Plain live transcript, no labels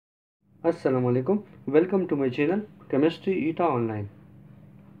अस्सलाम वालेकुम। Welcome to my channel chemistry eta online.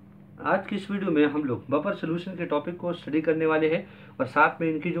 आज की इस वीडियो में हम लोग बफर सोल्यूशन के टॉपिक को स्टडी करने वाले हैं और साथ में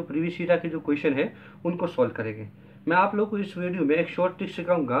इनकी जो प्रीवियस ईटा के जो क्वेश्चन है उनको सॉल्व करेंगे। मैं आप लोग को इस वीडियो में एक शॉर्ट ट्रिक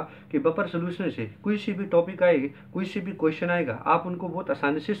सिखाऊंगा कि बफर सोल्यूशन से कोई सी भी टॉपिक आएगी, कोई सी भी क्वेश्चन आएगा, आप उनको बहुत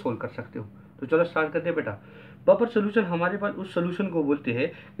आसानी से सोल्व कर सकते हो। तो चलो स्टार्ट करते हैं बेटा। बफर सोल्यूशन हमारे पास उस सोल्यूशन को बोलते हैं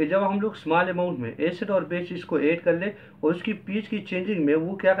कि जब हम लोग स्मॉल अमाउंट में एसिड और बेस इसको ऐड कर ले और उसकी पीएच की चेंजिंग में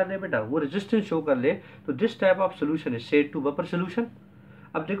वो क्या कर ले बेटा, वो रेजिस्टेंस शो कर ले, तो this type of solution is said to buffer solution.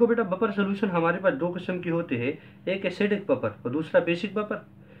 अब देखो बेटा, बफर सोल्यूशन हमारे पास दो किस्म की होते हैं, एक एसिडिक बफर और दूसरा बेसिक बफर।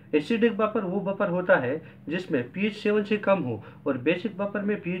 एसिडिक बफर वो बफर होता है जिसमें पीएच 7 से कम हो और बेसिक बफर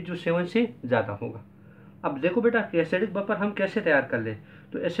में पीएच जो 7 से ज़्यादा होगा। अब देखो बेटा कि एसिडिक बफर हम कैसे तैयार कर ले।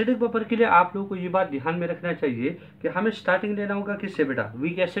 तो एसिडिक बफर के लिए आप लोगों को ये बात ध्यान में रखना चाहिए कि हमें स्टार्टिंग लेना होगा किससे बेटा,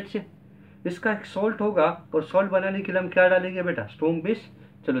 वीक एसिड से। इसका एक सॉल्ट होगा और सॉल्ट बनाने के लिए हम क्या डालेंगे बेटा, स्ट्रॉन्ग बेस।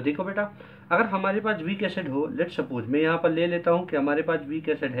 चलो देखो बेटा, अगर हमारे पास वीक एसिड हो, लेट सपोज मैं यहाँ पर ले लेता हूँ कि हमारे पास वीक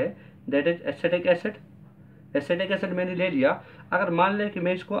एसिड है, that is acetic acid. Acetic acid मैंने ले लिया। अगर मान लें कि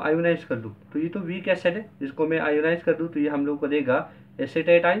मैं इसको आयोनाइज कर दूँ तो ये तो वीक एसिड है, इसको मैं आयोनाइज कर दूँ तो ये हम लोग को देगा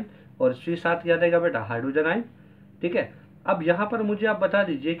एसिटेट आयन और इसके साथ क्या देगा बेटा, हाइड्रोजन आयन। ठीक है। अब यहाँ पर मुझे आप बता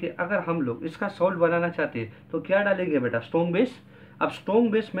दीजिए कि अगर हम लोग इसका सॉल्ट बनाना चाहते हैं तो क्या डालेंगे बेटा, स्ट्रॉन्ग बेस। अब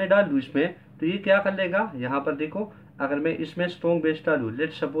स्ट्रॉन्ग बेस मैं डाल दूँ इसमें तो ये क्या कर लेगा, यहाँ पर देखो, अगर मैं इसमें स्ट्रॉन्ग बेस डालूँ,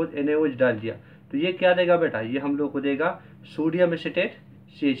 लेट सपोज NaOH डाल दिया तो ये क्या देगा बेटा, ये हम लोग को देगा सोडियम एसिटेट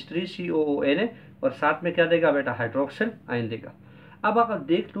CH3COONA और साथ में क्या देगा बेटा, हाइड्रोक्सिल आयन देगा। अब अगर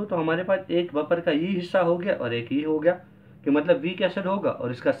देख लो तो हमारे पास एक बफर का ये हिस्सा हो गया और एक ये हो गया, कि मतलब वीक एसिड होगा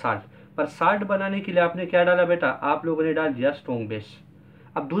और इसका साल्ट। पर साल्ट बनाने के लिए आपने क्या डाला बेटा, आप लोगों ने डाल दिया स्ट्रॉन्ग बेस।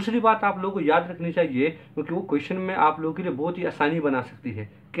 अब दूसरी बात आप लोगों को याद रखनी चाहिए, क्योंकि वो क्वेश्चन में आप लोगों के लिए बहुत ही आसानी बना सकती है।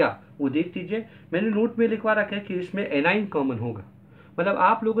 क्या, वो देख लीजिए, मैंने नोट में लिखवा रखा है कि इसमें एनाइन कॉमन होगा। मतलब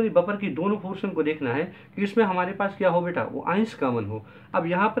आप लोगों ने बफर की दोनों पोर्शन को देखना है कि इसमें हमारे पास क्या हो बेटा, वो आइंस कॉमन हो। अब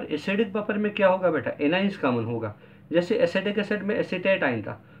यहाँ पर एसिडिक बफर में क्या होगा बेटा, एनाइंस कॉमन होगा। जैसे एसिटिक एसिड में एसिटेट आयन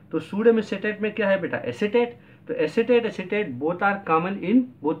था तो सोडियम एसिटेट में क्या है बेटा, एसिटेट। तो acetate acetate both are common in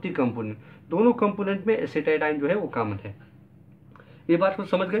both the component, दोनों कंपोनेंट में एसिटेट आयन जो है वो कॉमन है। ये बात को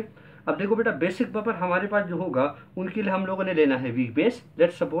समझ गए। अब देखो बेटा, बेसिक बफर हमारे पास जो होगा उनके लिए हम लोगों ने लेना है वीक बेस।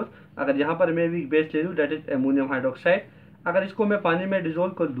 लेट सपोज अगर यहाँ पर मैं वीक बेस ले लूँ, दैट इज एमोनियम हाइड्रोक्साइड। अगर इसको मैं पानी में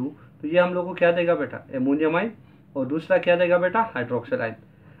डिजोल्व कर दूँ तो ये हम लोग को क्या देगा बेटा, एमोनियम आयन और दूसरा क्या देगा बेटा, हाइड्रोक्साइड आयन।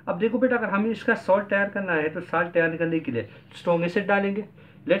 अब देखो बेटा, अगर हमें इसका सॉल्ट तैयार करना है तो सॉल्ट तैयार करने के लिए स्ट्रॉन्ग एसिड डालेंगे।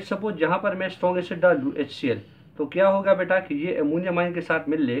 लेट सपोज यहाँ पर मैं स्ट्रॉन्ग एसिड डाल दूँ HCl, तो क्या होगा बेटा कि ये एमोनियम आयन के साथ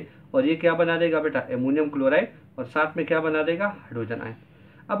मिल ले और ये क्या बना देगा बेटा, एमोनियम क्लोराइड और साथ में क्या बना देगा, हाइड्रोजन आयन।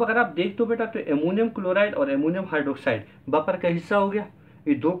 अब अगर आप देख दो बेटा तो एमोनियम क्लोराइड और एमोनियम हाइड्रोक्साइड बफर का हिस्सा हो गया,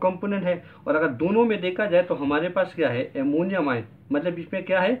 ये दो कंपोनेंट है। और अगर दोनों में देखा जाए तो हमारे पास क्या है, एमोनियम आयन, मतलब इसमें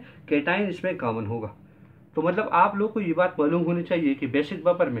क्या है, केटाइन इसमें कॉमन होगा। तो मतलब आप लोग को ये बात मालूम होनी चाहिए कि बेसिक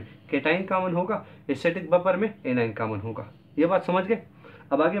बफर में केटाइन कॉमन होगा, एसिटिक बफर में एनाइन कॉमन होगा। ये बात समझ गए।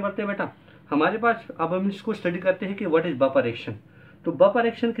 अब आगे बढ़ते हैं बेटा, हमारे पास अब हम इसको स्टडी करते हैं कि व्हाट इज बफर एक्शन। तो बफर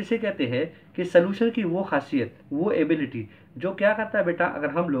एक्शन किसे कहते हैं कि सोल्यूशन की वो खासियत, वो एबिलिटी जो क्या करता है बेटा, अगर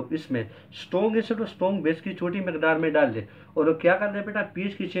हम लोग इसमें स्ट्रॉन्ग एसिड और स्ट्रॉन्ग बेस की छोटी मकदार में डाल दे और वो क्या कर दे बेटा,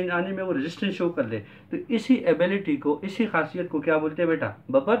 पीएच की चेंज आने में वो रेजिस्टेंस शो कर ले, तो इसी एबिलिटी को, इसी खासियत को क्या बोलते हैं बेटा,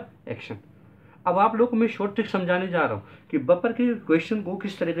 बफर एक्शन। अब आप लोग को मैं शॉर्ट ट्रिक समझाने जा रहा हूँ कि बफर के क्वेश्चन को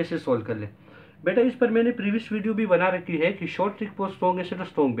किस तरीके से सोल्व कर ले। बेटा इस पर मैंने प्रीवियस वीडियो भी बना रखी है कि short trick for strong acid और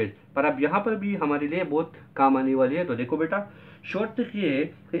स्ट्रॉन्ग बेस, पर अब यहाँ पर भी हमारे लिए बहुत काम आने वाली है। तो देखो बेटा, शॉर्ट ट्रिक ये है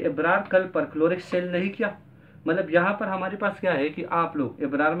कि एब्रार कल पर क्लोरिक सेल नहीं किया। मतलब यहाँ पर हमारे पास क्या है कि आप लोग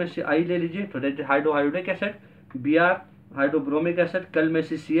एब्रार में से आई ले लीजिए तो that हाइड्रोहाइड्रिक acid, Br hydrobromic acid, कल में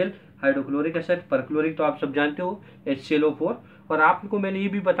से Cl हाइड्रोक्लोरिक एसिड, परक्लोरिक तो आप सब जानते हो HClO4। और आपको मैंने ये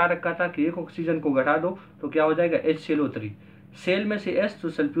भी बता रखा था कि एक ऑक्सीजन को घटा दो तो क्या हो जाएगा, HClO3। सेल में से S तो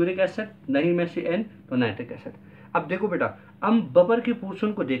सल्फ्यूरिक एसिड, नहीं में से N तो नाइट्रिक एसिड। अब देखो बेटा, हम बफर के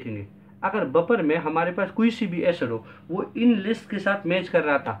पोर्शन को देखेंगे। अगर बफर में हमारे पास कोई सी भी एसिड हो, वो इन लिस्ट के साथ मैच कर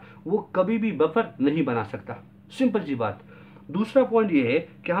रहा था, वो कभी भी बफर नहीं बना सकता। सिंपल सी बात। दूसरा पॉइंट ये है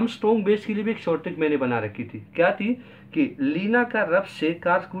कि हम स्ट्रॉन्ग बेस के लिए भी एक शॉर्ट ट्रिक मैंने बना रखी थी। क्या थी कि लीना का रफ से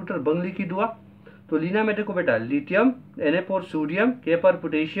कार स्कूटर बंगली की दुआ। तो लीना में देखो बेटा, लिथियम, Na पर सोडियम, K पर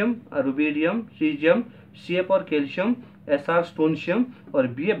पोटेशियम, रुबीडियम, सीजियम, Ca पर कैल्शियम, Sr स्टोनशियम और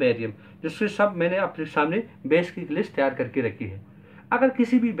Ba बेरियम, जिससे सब मैंने आपके सामने बेस की लिस्ट तैयार करके रखी है। अगर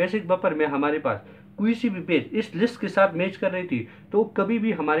किसी भी बेसिक बफर में हमारे पास कोई सी भी बेस इस लिस्ट के साथ मैच कर रही थी तो कभी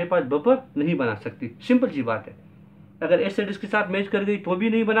भी हमारे पास बफर नहीं बना सकती। सिंपल सी बात है। अगर एसिड इसके साथ मैच कर गई तो भी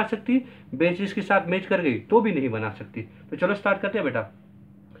नहीं बना सकती, बेस इसके साथ मैच कर गई तो भी नहीं बना सकती। तो चलो स्टार्ट करते हैं बेटा,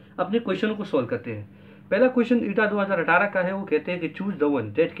 अपने क्वेश्चन को सॉल्व करते हैं। पहला क्वेश्चन ईटा 2018 का है, वो कहते हैं कि choose the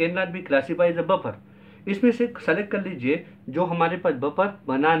one that can not be classified as a buffer. इसमें से सेलेक्ट कर लीजिए जो हमारे पास बफर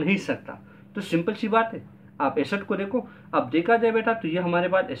बना नहीं सकता। तो सिंपल सी बात है, आप एसिड को देखो। अब देखा जाए बेटा तो ये हमारे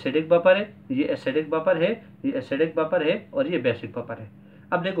पास एसिडिक बफर है, ये एसिडिक बफर है, ये एसिडिक बफर है और ये बेसिक बफर है।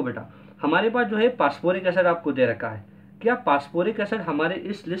 अब देखो बेटा, हमारे पास जो है फास्फोरिक एसिड आपको दे रखा है। क्या फास्फोरिक एसिड हमारे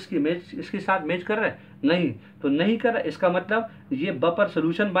इस लिस्ट की मैच इसके साथ मैच कर रहा है? नहीं, तो नहीं कर रहा है, इसका मतलब ये बफर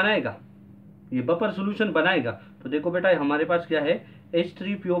सोल्यूशन बनाएगा, ये बफर सोल्यूशन बनाएगा। तो देखो बेटा हमारे पास क्या है,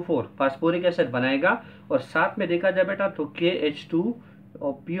 H3PO4 फास्फोरिक एसिड बनाएगा और साथ में देखा जाए बेटा तो KH2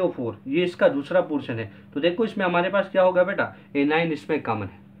 और PO4 ये इसका दूसरा पोर्शन है। तो देखो इसमें हमारे पास क्या होगा बेटा, एनाइन इसमें कॉमन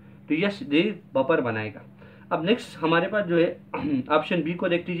है, तो यस ये बफर बनाएगा। अब नेक्स्ट हमारे पास जो है ऑप्शन बी को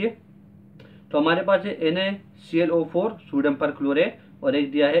देख लीजिए। तो हमारे पास है NaClO4 सोडियम परक्लोरेट और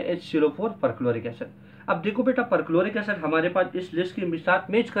एक दिया है HClO4 परक्लोरिक एसिड। अब देखो बेटा परक्लोरिक एसिड हमारे पास इस लिस्ट के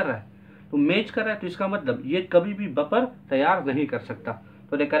साथ मैच कर रहा है, तो मैच कर रहा है तो इसका मतलब ये कभी भी बफर तैयार नहीं कर सकता।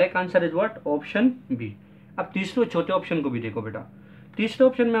 तो the correct answer is what, option B. अब तीसरे छोटे ऑप्शन को भी देखो बेटा। तीसरे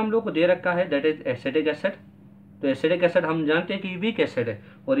ऑप्शन में हम लोग को दे रखा है दैट इज एसिटिक एसिड। तो एसिडिक एसिड हम जानते हैं कि वीक एसिड है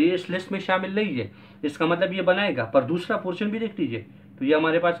और ये इस लिस्ट में शामिल नहीं है, इसका मतलब ये बनाएगा। पर दूसरा पोर्शन भी देख लीजिए, तो ये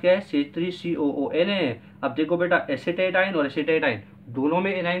हमारे पास क्या है, C3COONA है। अब देखो बेटा एसिटेट आयन और एसिटेट आयन दोनों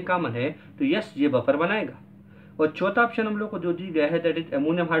में एनाइन कॉमन है, तो यस ये बफर बनाएगा। और चौथा ऑप्शन हम लोग को जो दी गया है दैट इज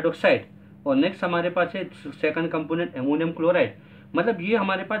अमोनियम हाइड्रोक्साइड और नेक्स्ट हमारे पास है सेकंड कंपोनेंट अमोनियम क्लोराइड। मतलब ये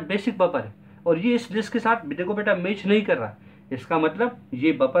हमारे पास बेसिक बफर है और ये इस लिस्ट के साथ देखो बेटा मैच नहीं कर रहा, इसका मतलब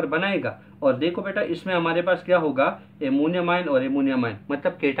ये बफर बनाएगा। और देखो बेटा इसमें हमारे पास क्या होगा, एमोनियम आयन और एमोनियम आयन,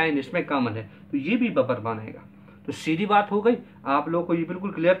 मतलब केटाइन इसमें कॉमन है, तो ये भी बफर बनाएगा। तो सीधी बात हो गई, आप लोगों को ये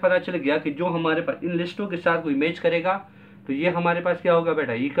बिल्कुल क्लियर पता चल गया कि जो हमारे पास इन लिस्टों के साथ कोई मैच करेगा तो ये हमारे पास क्या होगा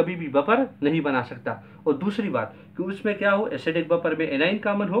बेटा, ये कभी भी बफर नहीं बना सकता। और दूसरी बात कि उसमें क्या हो, एसिडिक बफर में एनाइन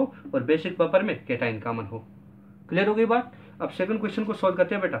कॉमन हो और बेसिक बफर में केटाइन कॉमन हो। क्लियर हो गई बात। अब सेकंड क्वेश्चन को सॉल्व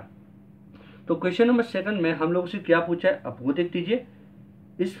करते हैं बेटा। तो क्वेश्चन नंबर सेकंड में हम लोग से क्या पूछा है, अब वो देख लीजिए।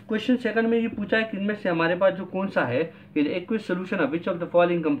 इस क्वेश्चन सेकंड में ये पूछा है कि इनमें से हमारे पास जो कौन सा है, aqueous solution of which of the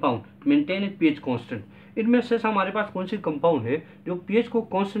following compound maintain it pH constant. इनमें से हमारे पास कौन सी कंपाउंड है जो पीएच को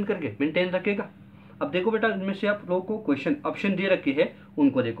कांस्टेंट करके मेंटेन रखेगा। अब देखो बेटा इनमें से आप लोगों को क्वेश्चन ऑप्शन दे रखी है,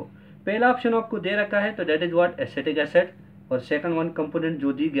 उनको देखो। पहला ऑप्शन आपको दे रखा है तो that is what, acetic acid. और सेकंड वन कंपोनेंट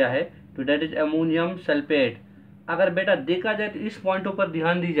जो दी गया है तो दैट इज अमोनियम सल्फेट। अगर बेटा देखा जाए तो इस पॉइंटों पर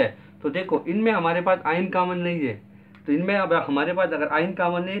ध्यान दी जाए तो देखो इनमें हमारे पास आयन कॉमन नहीं है, तो इनमें अब हमारे पास अगर आयन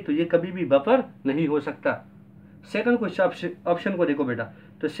कॉमन नहीं है तो ये कभी भी बफर नहीं हो सकता। सेकंड क्वेश्चन ऑप्शन को देखो बेटा,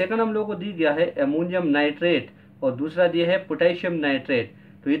 तो सेकंड हम लोग को दी गया है अमोनियम नाइट्रेट और दूसरा दिया है पोटेशियम नाइट्रेट।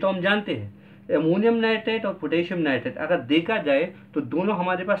 तो ये तो हम जानते हैं अमोनियम नाइट्रेट और पोटेशियम नाइट्रेट अगर देखा जाए तो दोनों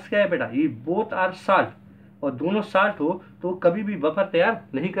हमारे पास क्या है बेटा, ये बोथ आर साल्ट, और दोनों साल्ट हो तो कभी भी बफर तैयार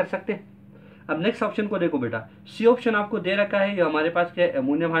नहीं कर सकते। अब नेक्स्ट ऑप्शन को देखो बेटा, सी ऑप्शन आपको दे रखा है, ये हमारे पास क्या है,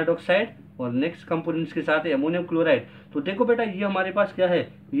 अमोनियम हाइड्रोक्साइड और नेक्स्ट कंपोनेंट्स के साथ है अमोनियम क्लोराइड। तो देखो बेटा ये हमारे पास क्या है,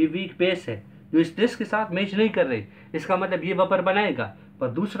 ये वीक बेस है जो इस लिस्ट के साथ मैच नहीं कर रही, इसका मतलब ये बफर बनाएगा। पर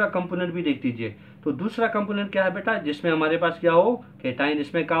दूसरा कंपोनेंट भी देख लीजिए, तो दूसरा कंपोनेंट क्या है बेटा, जिसमें हमारे पास क्या हो, केटाइन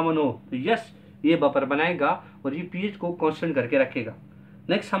इसमें कॉमन हो, तो यस ये बफर बनाएगा और ये पीएच को कांस्टेंट करके रखेगा।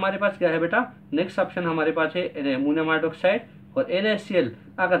 नेक्स्ट हमारे पास क्या है बेटा, नेक्स्ट ऑप्शन हमारे पास है अमोनियम हाइड्रोक्साइड और NaCl।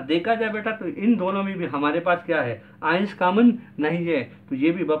 अगर देखा जाए बेटा तो इन दोनों में भी हमारे पास क्या है, आयंस कॉमन नहीं है, तो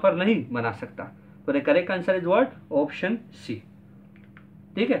ये भी बफर नहीं बना सकता। तो the correct answer is what, option C.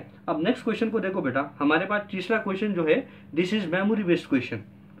 ठीक है। अब नेक्स्ट क्वेश्चन को देखो बेटा, हमारे पास तीसरा क्वेश्चन जो है this is memory based question.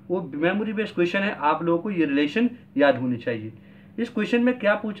 वो मेमोरी बेस्ड क्वेश्चन है, आप लोगों को ये रिलेशन याद होनी चाहिए। इस क्वेश्चन में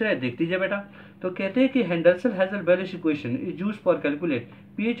क्या पूछ रहा है देख लीजिए बेटा। तो कहते हैं कि Henderson-hazel-balance equation is used for calculate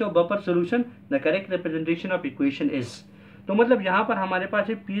pH of buffer solution, the correct representation of equation is. तो मतलब यहाँ पर हमारे पास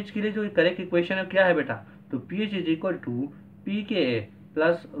पीएच के लिए जो करेक्ट इक्वेशन है क्या है बेटा, तो pH is equal to pKa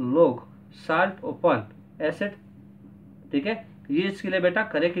plus log salt upon acid. ठीक है, ये इसके लिए बेटा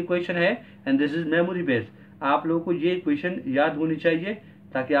करेक्ट इक्वेशन है and this is memory based. आप लोगों को ये इक्वेशन याद होनी चाहिए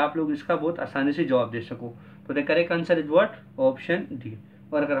ताकि आप लोग इसका बहुत आसानी से जवाब दे सको। तो the correct answer is what, option D.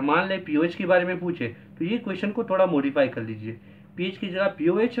 और अगर मान ले पीओएच के बारे में पूछे तो ये क्वेश्चन को थोड़ा मॉडिफाई कर लीजिए, पीएच की जगह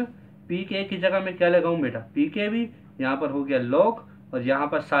पीओएच, पीके की जगह मैं क्या लगाऊं बेटा, पीके भी, यहाँ पर हो गया लॉग और यहाँ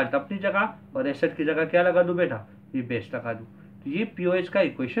पर साल्ट अपनी जगह, और एसिड की जगह क्या लगा दूं बेटा, ये बेस लगा दूं। तो ये पीओएच का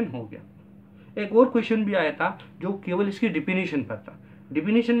इक्वेशन हो गया। एक और क्वेश्चन भी आया था जो केवल इसकी डिफिनीशन पर था।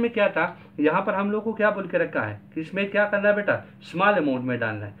 डिफिनीशन में क्या था, यहाँ पर हम लोग को क्या बोल के रखा है कि इसमें क्या करना है बेटा, स्मॉल अमाउंट में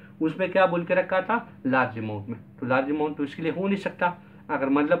डालना है। उसमें क्या बोल के रखा था, लार्ज अमाउंट में। तो लार्ज अमाउंट तो इसके लिए हो नहीं सकता। अगर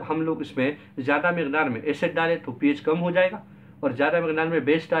मतलब हम लोग इसमें ज़्यादा मकदार में एसिड डाले तो पीएच कम हो जाएगा, और ज़्यादा मकदार में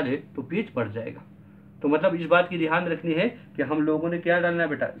बेस डाले तो पीएच बढ़ जाएगा। तो मतलब इस बात की ध्यान रखनी है कि हम लोगों ने क्या डालना है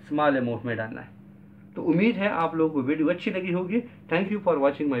बेटा, स्मॉल अमाउंट में डालना है। तो उम्मीद है आप लोगों को वीडियो अच्छी लगी होगी। Thank you for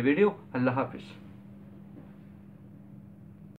watching my video. अल्लाह हाफिज़।